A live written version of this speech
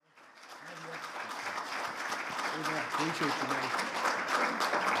Appreciate you guys.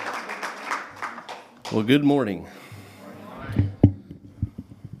 Well, good morning.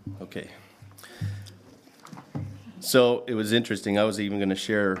 Okay. So it was interesting. I was even going to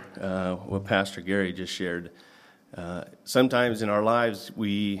share what Pastor Gary just shared. Sometimes in our lives,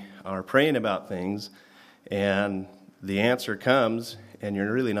 we are praying about things, and the answer comes, and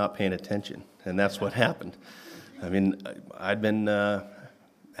you're really not paying attention. And that's what happened. I mean, I'd been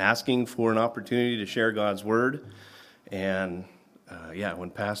asking for an opportunity to share God's word, and when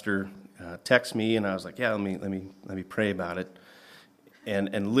Pastor texted me, and I was like, let me pray about it,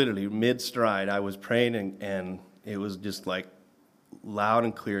 and literally mid-stride, I was praying, and it was just like loud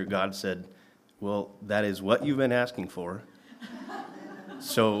and clear. God said, "Well, that is what you've been asking for.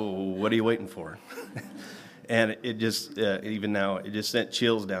 So what are you waiting for?" And it just, even now, it just sent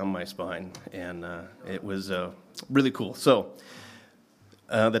chills down my spine, and it was really cool. So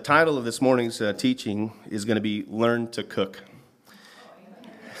the title of this morning's teaching is going to be Learn to Cook.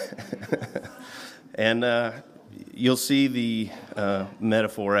 And you'll see the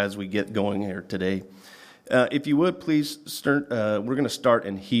metaphor as we get going here today. If you would, please start. We're going to start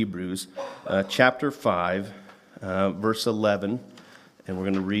in Hebrews chapter 5, verse 11, and we're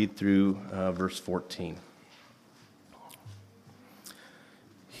going to read through verse 14.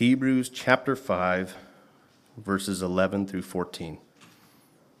 Hebrews chapter 5, verses 11 through 14.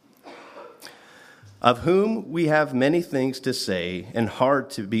 Of whom we have many things to say and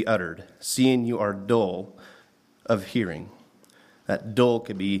hard to be uttered, seeing you are dull of hearing. That dull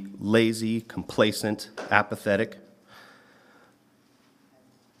could be lazy, complacent, apathetic.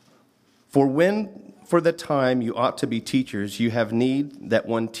 For the time you ought to be teachers, you have need that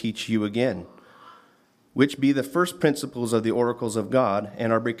one teach you again, which be the first principles of the oracles of God,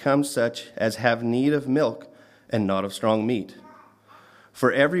 and are become such as have need of milk and not of strong meat.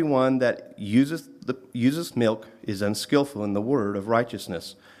 For everyone that useth milk is unskillful in the word of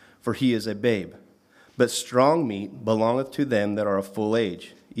righteousness, for he is a babe. But strong meat belongeth to them that are of full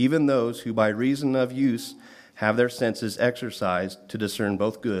age, even those who by reason of use have their senses exercised to discern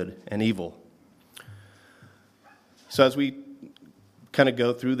both good and evil. So as we kind of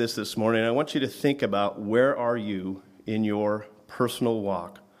go through this morning, I want you to think about, where are you in your personal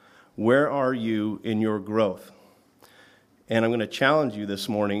walk? Where are you in your growth? And I'm going to challenge you this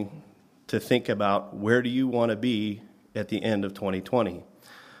morning to think about, where do you want to be at the end of 2020?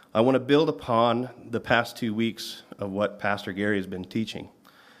 I want to build upon the past 2 weeks of what Pastor Gary has been teaching.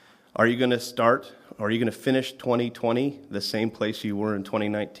 Are you going to finish 2020 the same place you were in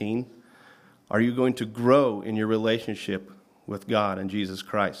 2019? Are you going to grow in your relationship with God and Jesus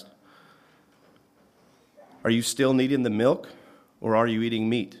Christ? Are you still needing the milk, or are you eating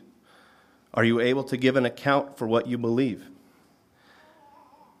meat? Are you able to give an account for what you believe?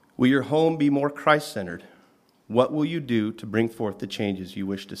 Will your home be more Christ-centered? What will you do to bring forth the changes you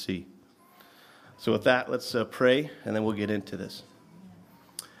wish to see? So with that, let's pray, and then we'll get into this.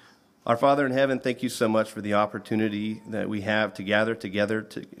 Our Father in heaven, thank you so much for the opportunity that we have to gather together,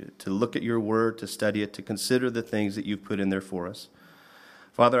 to look at your word, to study it, to consider the things that you've put in there for us.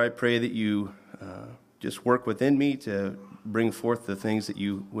 Father, I pray that you just work within me to bring forth the things that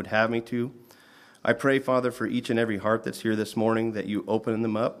you would have me to. I pray, Father, for each and every heart that's here this morning, that you open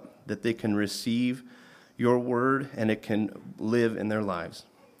them up, that they can receive your word and it can live in their lives.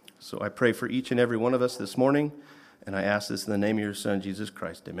 So I pray for each and every one of us this morning, and I ask this in the name of your Son, Jesus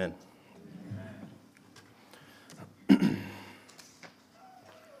Christ. Amen.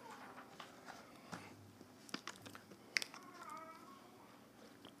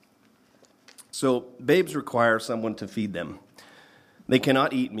 So babes require someone to feed them. They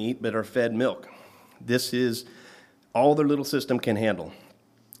cannot eat meat, but are fed milk. This is all their little system can handle.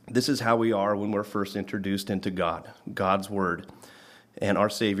 This is how we are when we're first introduced into God's word, and our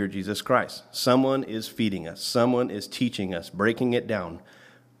Savior, Jesus Christ. Someone is feeding us. Someone is teaching us, breaking it down.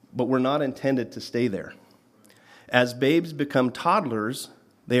 But we're not intended to stay there. As babes become toddlers,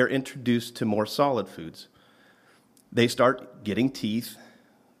 they are introduced to more solid foods. They start getting teeth.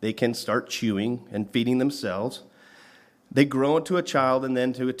 They can start chewing and feeding themselves. They grow into a child and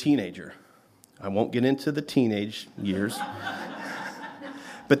then to a teenager. I won't get into the teenage years.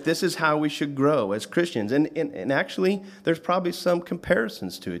 But this is how we should grow as Christians. And actually, there's probably some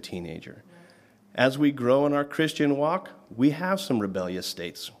comparisons to a teenager. As we grow in our Christian walk, we have some rebellious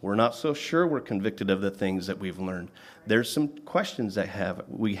states. We're not so sure we're convicted of the things that we've learned. There's some questions that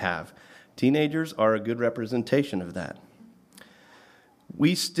we have. Teenagers are a good representation of that.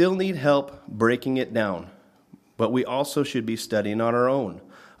 We still need help breaking it down, but we also should be studying on our own,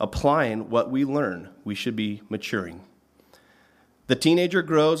 applying what we learn. We should be maturing. The teenager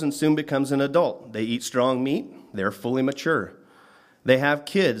grows and soon becomes an adult. They eat strong meat. They're fully mature. They have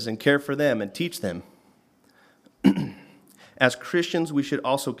kids and care for them and teach them. As Christians, we should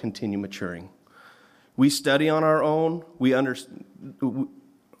also continue maturing. We study on our own. We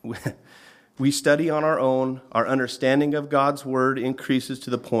study on our own. Our understanding of God's word increases to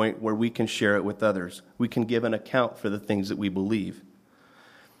the point where we can share it with others. We can give an account for the things that we believe.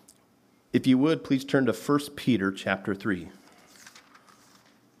 If you would, please turn to 1 Peter chapter 3.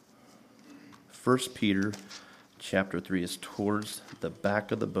 1 Peter chapter 3 is towards the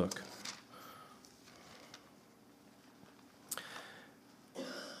back of the book.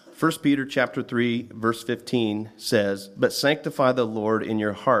 1 Peter chapter 3, verse 15 says, "But sanctify the Lord in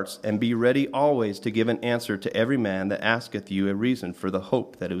your hearts, and be ready always to give an answer to every man that asketh you a reason for the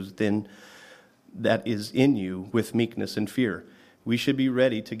hope that is in you with meekness and fear." We should be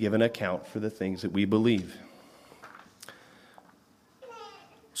ready to give an account for the things that we believe.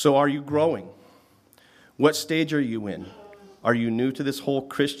 So are you growing? What stage are you in? Are you new to this whole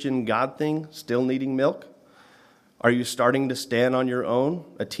Christian God thing, still needing milk? Are you starting to stand on your own,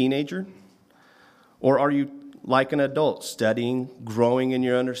 a teenager? Or are you like an adult, studying, growing in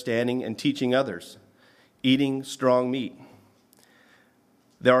your understanding, and teaching others, eating strong meat?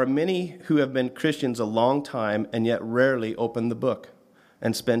 There are many who have been Christians a long time and yet rarely open the book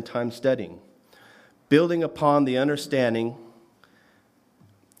and spend time studying, building upon the understanding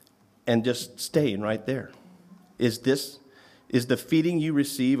and just staying right there. Is the feeding you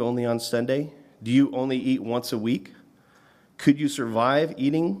receive only on Sunday? Do you only eat once a week? Could you survive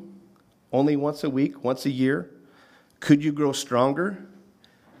eating only once a week, once a year? Could you grow stronger?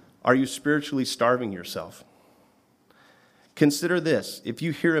 Are you spiritually starving yourself? Consider this. If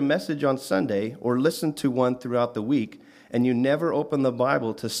you hear a message on Sunday or listen to one throughout the week and you never open the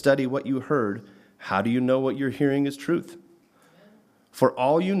Bible to study what you heard, how do you know what you're hearing is truth? For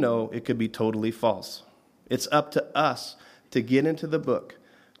all you know, it could be totally false. It's up to us to get into the book,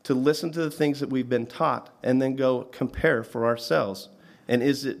 to listen to the things that we've been taught, and then go compare for ourselves. And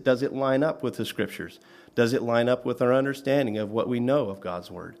does it line up with the Scriptures? Does it line up with our understanding of what we know of God's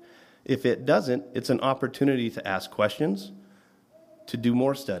Word? If it doesn't, it's an opportunity to ask questions, to do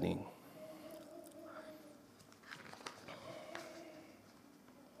more studying.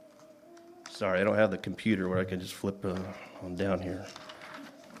 Sorry, I don't have the computer where I can just flip on down here.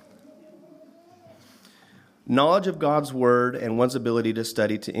 Knowledge of God's Word and one's ability to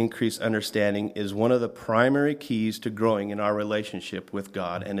study to increase understanding is one of the primary keys to growing in our relationship with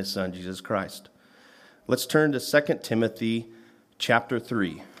God and His Son, Jesus Christ. Let's turn to 2 Timothy chapter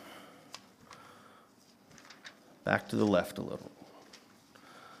 3. Back to the left a little.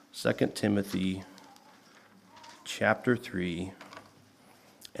 2 Timothy chapter 3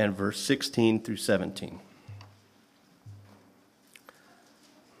 and verse 16 through 17.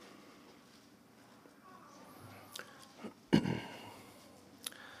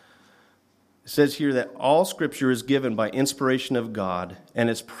 It says here that all Scripture is given by inspiration of God and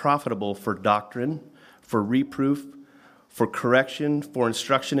is profitable for doctrine, for reproof, for correction, for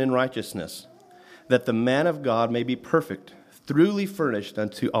instruction in righteousness, that the man of God may be perfect, thoroughly furnished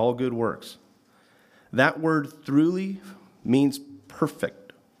unto all good works. That word thoroughly means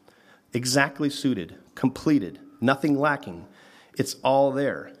perfect, exactly suited, completed, nothing lacking. It's all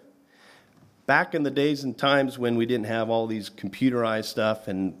there. Back in the days and times when we didn't have all these computerized stuff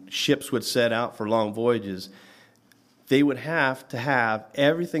and ships would set out for long voyages, they would have to have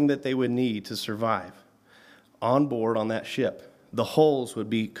everything that they would need to survive on board on that ship. The hulls would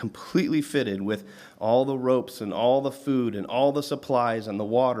be completely fitted with all the ropes and all the food and all the supplies and the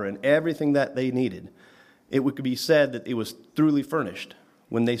water and everything that they needed. It would be said that it was thoroughly furnished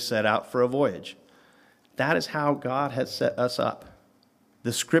when they set out for a voyage. That is how God has set us up.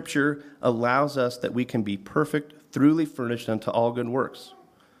 The Scripture allows us that we can be perfect, thoroughly furnished unto all good works.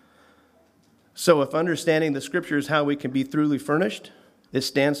 So if understanding the Scripture is how we can be thoroughly furnished, it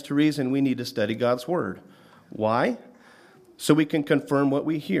stands to reason we need to study God's Word. Why? So we can confirm what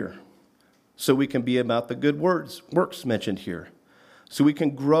we hear. So we can be about the good works mentioned here. So we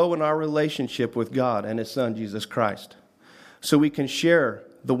can grow in our relationship with God and His Son, Jesus Christ. So we can share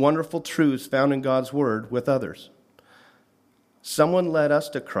the wonderful truths found in God's Word with others. Someone led us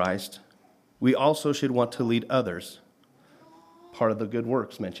to Christ. We also should want to lead others. Part of the good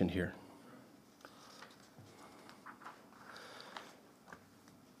works mentioned here.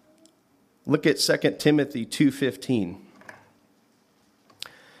 Look at 2 Timothy 2:15.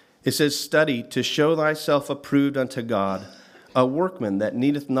 It says, "Study to show thyself approved unto God, a workman that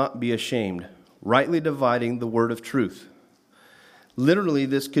needeth not be ashamed, rightly dividing the word of truth." Literally,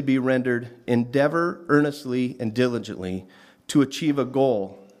 this could be rendered, endeavor earnestly and diligently to achieve a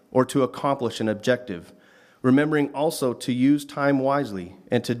goal or to accomplish an objective, remembering also to use time wisely,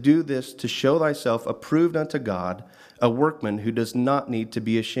 and to do this to show thyself approved unto God, a workman who does not need to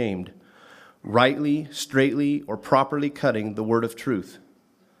be ashamed, rightly, straightly, or properly cutting the word of truth.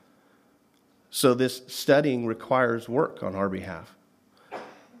 So this studying requires work on our behalf.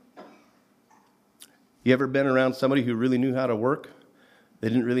 You ever been around somebody who really knew how to work? They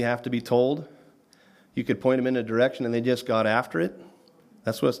didn't really have to be told. You could point them in a direction and they just got after it.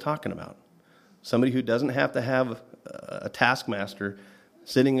 That's what it's talking about. Somebody who doesn't have to have a taskmaster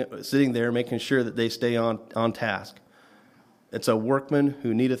sitting there making sure that they stay on task. It's a workman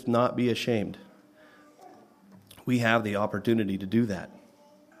who needeth not be ashamed. We have the opportunity to do that.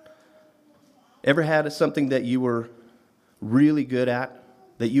 Ever had something that you were really good at,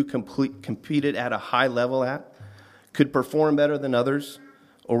 that you competed at a high level at, could perform better than others,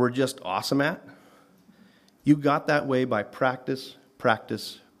 or were just awesome at? You got that way by practice,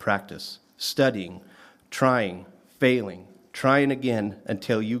 studying, trying, failing, trying again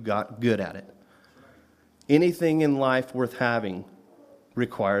until you got good at it. Anything in life worth having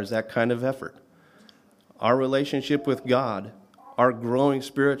requires that kind of effort. Our relationship with God, our growing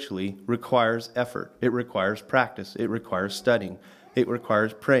spiritually, requires effort. It requires practice. It requires studying. It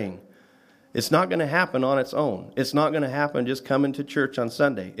requires praying. It's not going to happen on its own. It's not going to happen just coming to church on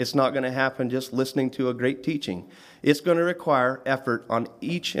Sunday. It's not going to happen just listening to a great teaching. It's going to require effort on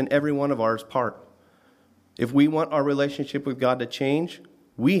each and every one of ours part. If we want our relationship with God to change,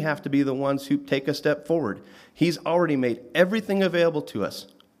 we have to be the ones who take a step forward. He's already made everything available to us.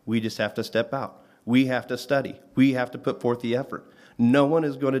 We just have to step out. We have to study. We have to put forth the effort. No one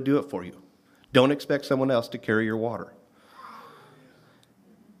is going to do it for you. Don't expect someone else to carry your water.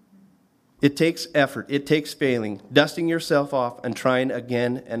 It takes effort. It takes failing, dusting yourself off and trying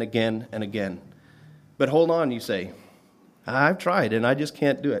again and again and again. But hold on, you say. I've tried and I just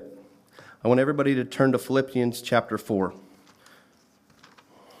can't do it. I want everybody to turn to Philippians chapter 4.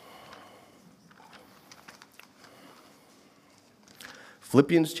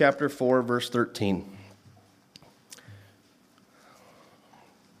 Philippians chapter 4, verse 13.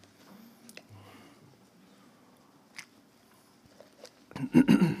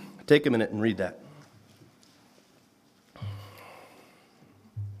 Take a minute and read that.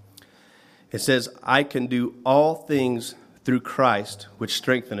 It says, I can do all things through Christ, which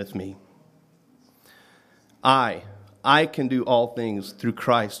strengtheneth me. I can do all things through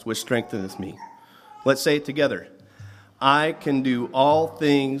Christ, which strengtheneth me. Let's say it together. I can do all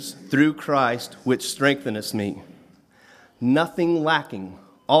things through Christ, which strengtheneth me. Nothing lacking,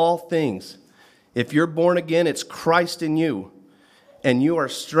 all things. If you're born again, it's Christ in you, and you are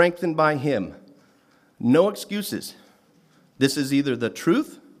strengthened by Him. No excuses. This is either the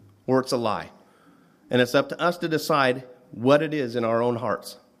truth or it's a lie. And it's up to us to decide what it is in our own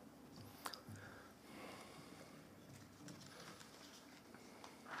hearts.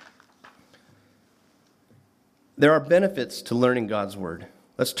 There are benefits to learning God's Word.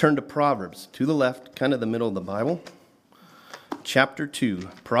 Let's turn to Proverbs, to the left, kind of the middle of the Bible. Chapter 2,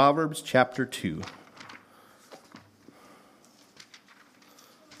 Proverbs chapter 2.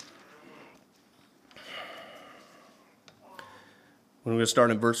 We're going to start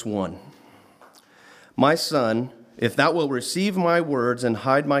in verse 1. My son, if thou wilt receive my words and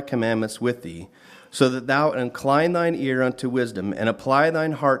hide my commandments with thee, so that thou incline thine ear unto wisdom and apply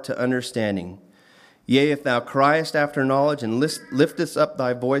thine heart to understanding, yea, if thou criest after knowledge and liftest up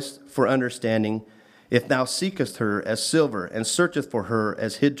thy voice for understanding, if thou seekest her as silver and searchest for her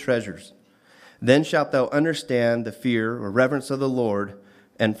as hid treasures, then shalt thou understand the fear or reverence of the Lord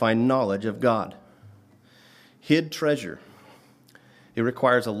and find knowledge of God. Hid treasure. It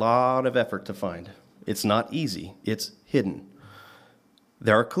requires a lot of effort to find. It's not easy. It's hidden.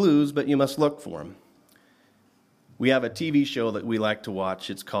 There are clues, but you must look for them. We have a TV show that we like to watch.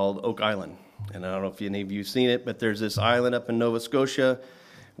 It's called Oak Island. And I don't know if any of you have seen it, but there's this island up in Nova Scotia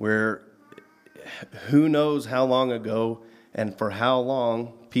where who knows how long ago and for how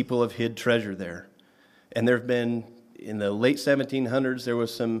long people have hid treasure there. And there have been, in the late 1700s, there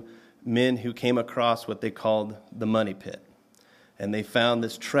was some men who came across what they called the money pit. And they found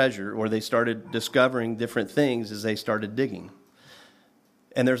this treasure, or they started discovering different things as they started digging.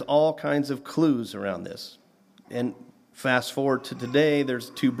 And there's all kinds of clues around this. And fast forward to today,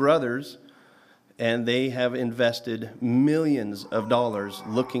 there's two brothers, and they have invested millions of dollars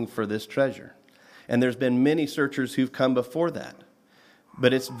looking for this treasure. And there's been many searchers who've come before that.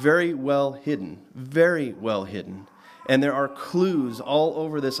 But it's very well hidden, very well hidden. And there are clues all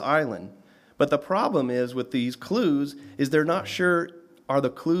over this island. But the problem is with these clues is they're not sure, are the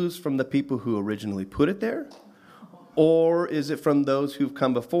clues from the people who originally put it there? Or is it from those who've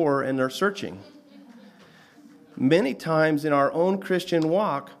come before and are searching? Many times in our own Christian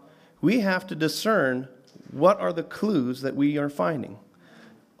walk, we have to discern what are the clues that we are finding.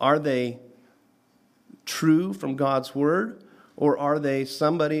 Are they true from God's word, or are they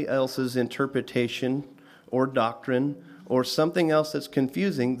somebody else's interpretation or doctrine or something else that's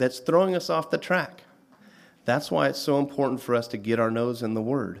confusing that's throwing us off the track? That's why it's so important for us to get our nose in the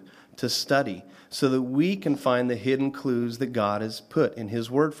word, to study, so that we can find the hidden clues that God has put in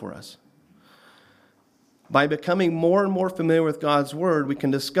his word for us. By becoming more and more familiar with God's word, we can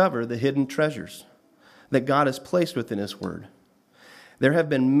discover the hidden treasures that God has placed within his word. There have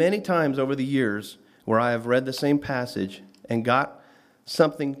been many times over the years where I have read the same passage and got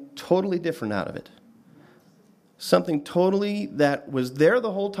something totally different out of it. Something totally that was there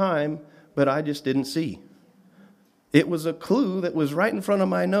the whole time, but I just didn't see. It was a clue that was right in front of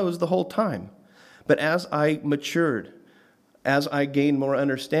my nose the whole time. But as I matured, as I gained more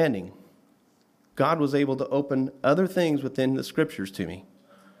understanding, God was able to open other things within the scriptures to me.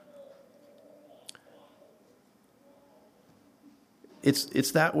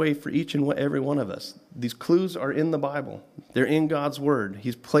 It's that way for each and every one of us. These clues are in the Bible. They're in God's word.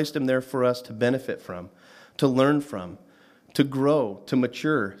 He's placed them there for us to benefit from, to learn from, to grow, to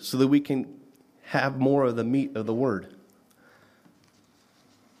mature, so that we can have more of the meat of the word.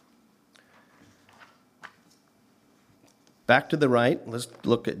 Back to the right, let's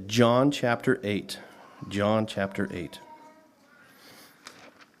look at John chapter 8. John chapter 8.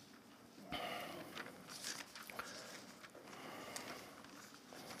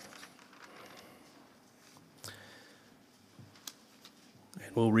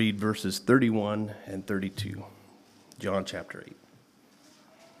 And we'll read verses 31 and 32. John chapter 8.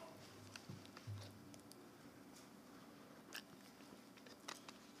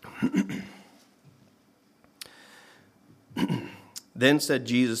 Then said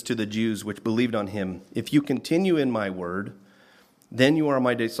Jesus to the Jews which believed on him, "If you continue in my word, then you are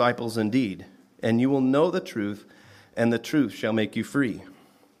my disciples indeed, and you will know the truth, and the truth shall make you free."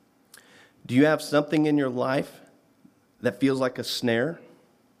 Do you have something in your life that feels like a snare?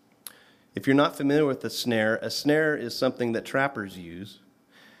 If you're not familiar with a snare is something that trappers use,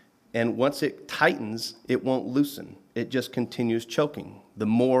 and once it tightens, it won't loosen. It just continues choking. The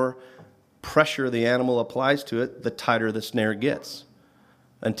more pressure the animal applies to it, the tighter the snare gets,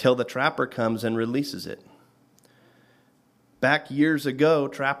 until the trapper comes and releases it. Back years ago,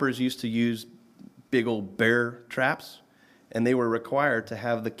 trappers used to use big old bear traps, and they were required to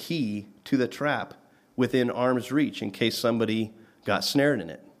have the key to the trap within arm's reach in case somebody got snared in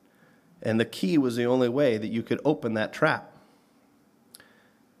it. And the key was the only way that you could open that trap.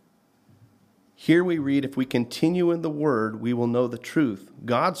 Here we read, if we continue in the word, we will know the truth,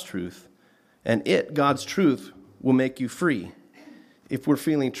 God's truth, and God's truth, will make you free. If we're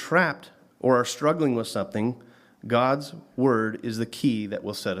feeling trapped or are struggling with something, God's word is the key that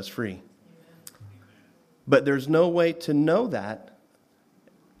will set us free. But there's no way to know that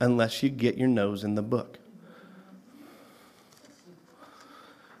unless you get your nose in the book.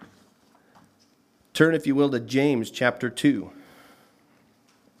 Turn, if you will, to James chapter 2.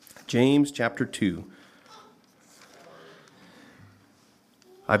 James chapter 2.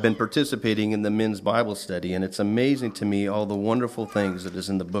 I've been participating in the men's Bible study, and it's amazing to me all the wonderful things that is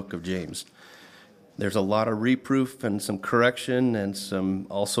in the book of James. There's a lot of reproof and some correction and some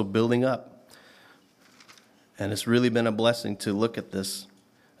also building up. And it's really been a blessing to look at this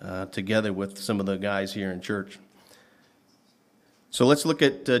together with some of the guys here in church. So let's look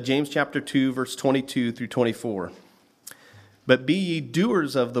at James chapter 2, verse 22 through 24. But be ye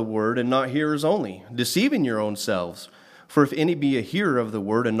doers of the word, and not hearers only, deceiving your own selves. For if any be a hearer of the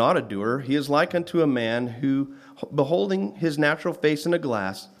word, and not a doer, he is like unto a man who, beholding his natural face in a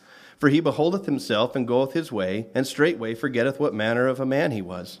glass, for he beholdeth himself, and goeth his way, and straightway forgetteth what manner of a man he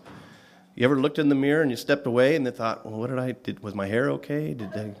was. You ever looked in the mirror and you stepped away and you thought, well, what did I did? Was my hair okay?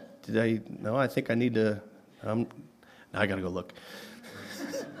 No, I think I need to, now I got to go look.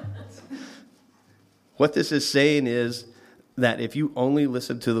 What this is saying is that if you only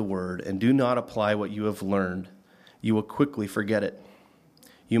listen to the word and do not apply what you have learned, you will quickly forget it.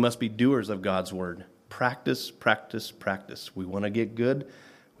 You must be doers of God's word. Practice, practice, practice. We want to get good.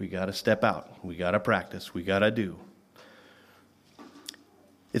 We got to step out. We got to practice. We got to do.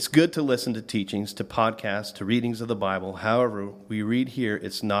 It's good to listen to teachings, to podcasts, to readings of the Bible. However, we read here,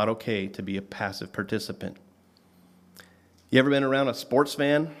 it's not okay to be a passive participant. You ever been around a sports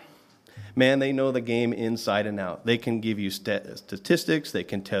fan? Man, they know the game inside and out. They can give you statistics. They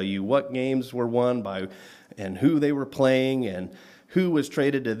can tell you what games were won by and who they were playing and who was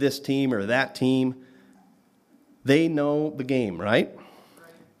traded to this team or that team. They know the game, right?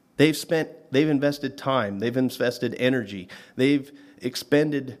 They've invested time, they've invested energy, they've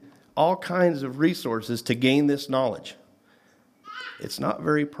expended all kinds of resources to gain this knowledge. It's not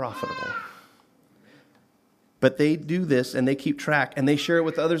very profitable. But they do this and they keep track and they share it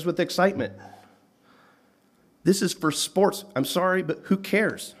with others with excitement. This is for sports. I'm sorry, but who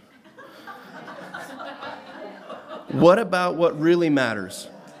cares? What about what really matters?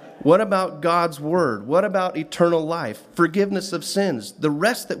 What about God's word? What about eternal life, forgiveness of sins, the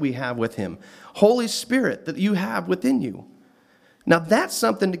rest that we have with him, Holy Spirit that you have within you? Now that's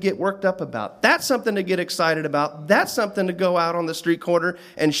something to get worked up about. That's something to get excited about. That's something to go out on the street corner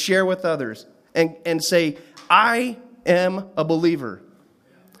and share with others and say, I am a believer.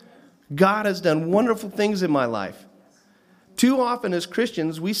 God has done wonderful things in my life. Too often as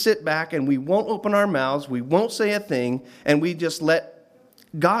Christians, we sit back and we won't open our mouths, we won't say a thing, and we just let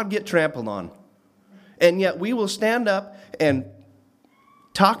God get trampled on. And yet we will stand up and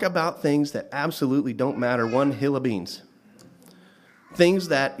talk about things that absolutely don't matter one hill of beans. Things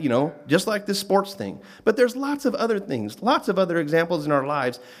that, just like this sports thing. But there's lots of other things, lots of other examples in our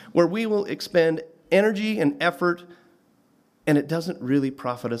lives where we will expend energy and effort and it doesn't really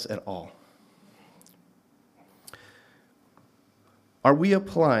profit us at all. Are we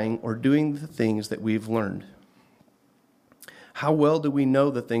applying or doing the things that we've learned? How well do we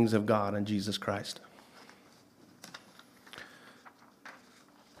know the things of God and Jesus Christ?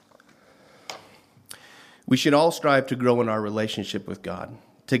 We should all strive to grow in our relationship with God,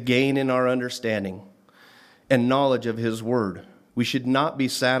 to gain in our understanding and knowledge of his word. We should not be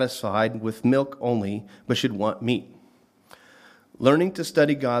satisfied with milk only, but should want meat. Learning to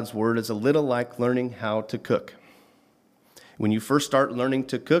study God's word is a little like learning how to cook. When you first start learning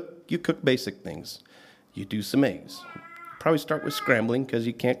to cook, you cook basic things. You do some eggs. Probably start with scrambling because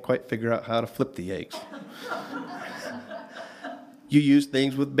you can't quite figure out how to flip the eggs. You use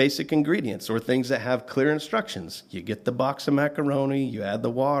things with basic ingredients or things that have clear instructions. You get the box of macaroni, you add the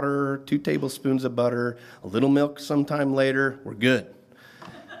water, 2 tablespoons of butter, a little milk sometime later, we're good.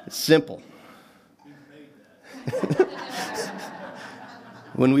 It's simple.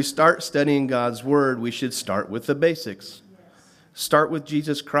 When we start studying God's word, we should start with the basics. Start with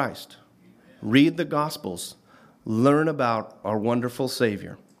Jesus Christ. Read the Gospels. Learn about our wonderful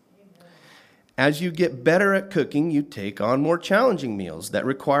Savior. As you get better at cooking, you take on more challenging meals that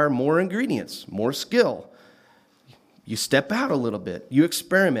require more ingredients, more skill. You step out a little bit, you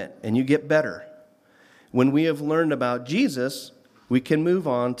experiment, and you get better. When we have learned about Jesus, we can move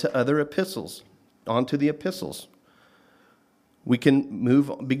on to other epistles, onto the epistles. We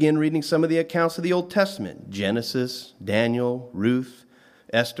can begin reading some of the accounts of the Old Testament, Genesis, Daniel, Ruth,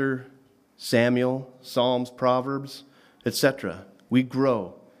 Esther, Samuel, Psalms, Proverbs, etc. We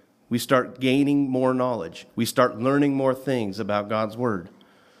grow. We start gaining more knowledge. We start learning more things about God's word.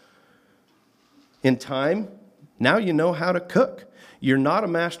 In time, now you know how to cook. You're not a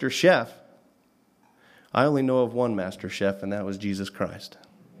master chef. I only know of one master chef, and that was Jesus Christ.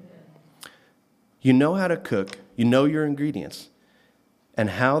 You know how to cook. You know your ingredients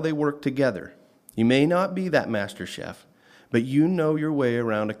and how they work together. You may not be that master chef, but you know your way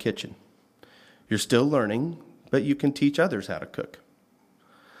around a kitchen. You're still learning, but you can teach others how to cook.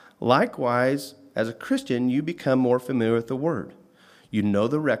 Likewise, as a Christian, you become more familiar with the Word. You know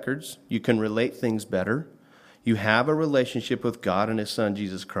the records. You can relate things better. You have a relationship with God and His Son,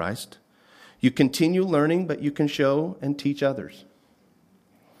 Jesus Christ. You continue learning, but you can show and teach others.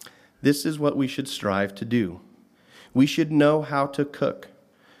 This is what we should strive to do. We should know how to cook.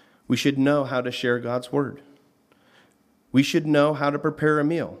 We should know how to share God's Word. We should know how to prepare a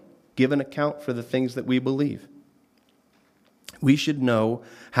meal, give an account for the things that we believe. We should know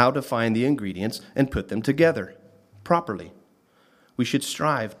how to find the ingredients and put them together properly. We should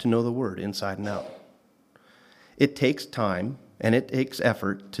strive to know the Word inside and out. It takes time and it takes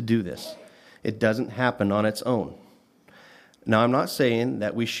effort to do this. It doesn't happen on its own. Now, I'm not saying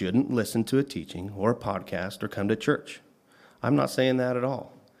that we shouldn't listen to a teaching or a podcast or come to church. I'm not saying that at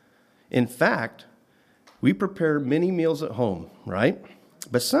all. In fact, we prepare many meals at home, right?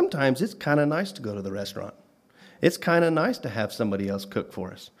 But sometimes it's kind of nice to go to the restaurant. It's kind of nice to have somebody else cook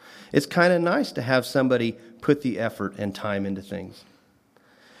for us. It's kind of nice to have somebody put the effort and time into things.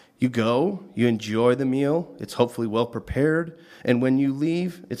 You go, you enjoy the meal, it's hopefully well prepared, and when you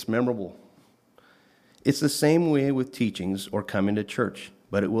leave, it's memorable. It's the same way with teachings or coming to church,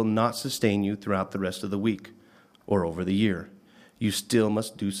 but it will not sustain you throughout the rest of the week or over the year. You still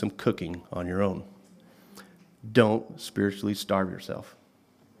must do some cooking on your own. Don't spiritually starve yourself.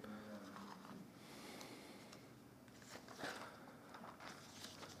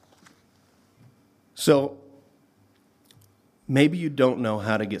 So, Maybe you don't know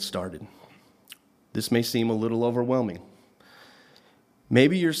how to get started. This may seem a little overwhelming.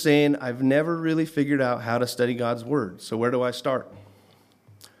 Maybe you're saying, I've never really figured out how to study God's Word, so where do I start?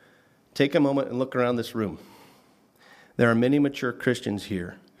 Take a moment and look around this room. There are many mature Christians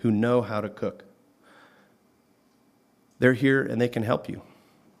here who know how to cook. They're here and they can help you.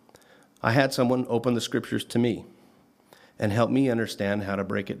 I had someone open the scriptures to me and help me understand how to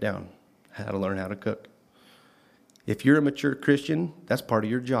break it down, how to learn how to cook. If you're a mature Christian, that's part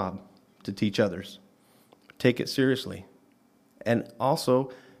of your job, to teach others. Take it seriously. And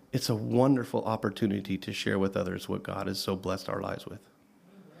also, it's a wonderful opportunity to share with others what God has so blessed our lives with.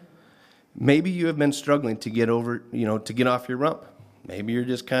 Maybe you have been struggling to get off your rump. Maybe you're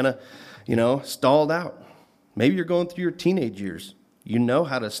just kind of, stalled out. Maybe you're going through your teenage years. You know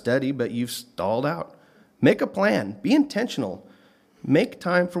how to study, but you've stalled out. Make a plan. Be intentional. Make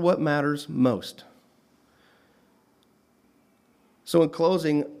time for what matters most. So in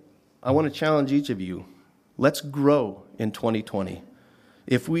closing, I want to challenge each of you. Let's grow in 2020.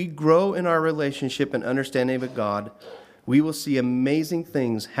 If we grow in our relationship and understanding of God, we will see amazing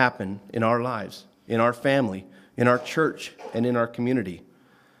things happen in our lives, in our family, in our church, and in our community.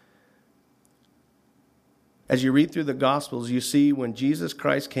 As you read through the Gospels, you see when Jesus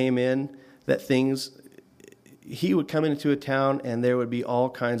Christ came in, that he would come into a town and there would be all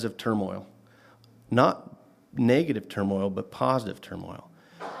kinds of turmoil. Not negative turmoil, but positive turmoil.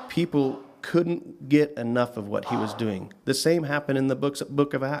 People couldn't get enough of what he was doing. The same happened in the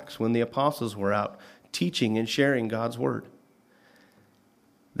book of Acts when the apostles were out teaching and sharing God's word.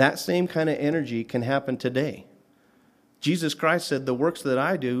 That same kind of energy can happen today. Jesus Christ said, the works that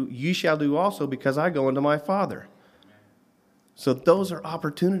I do, ye shall do also, because I go unto my Father. So those are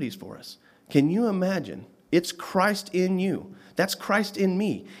opportunities for us. Can you imagine? It's Christ in you. That's Christ in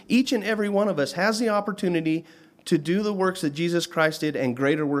me. Each and every one of us has the opportunity to do the works that Jesus Christ did and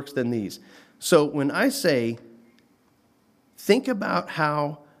greater works than these. So when I say, think about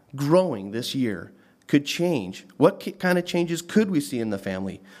how growing this year could change. What kind of changes could we see in the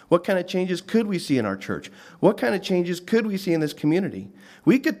family? What kind of changes could we see in our church? What kind of changes could we see in this community?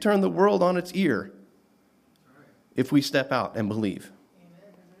 We could turn the world on its ear if we step out and believe.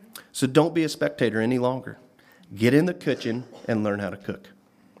 So don't be a spectator any longer. Get in the kitchen and learn how to cook.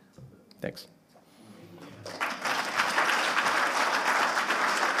 Thanks.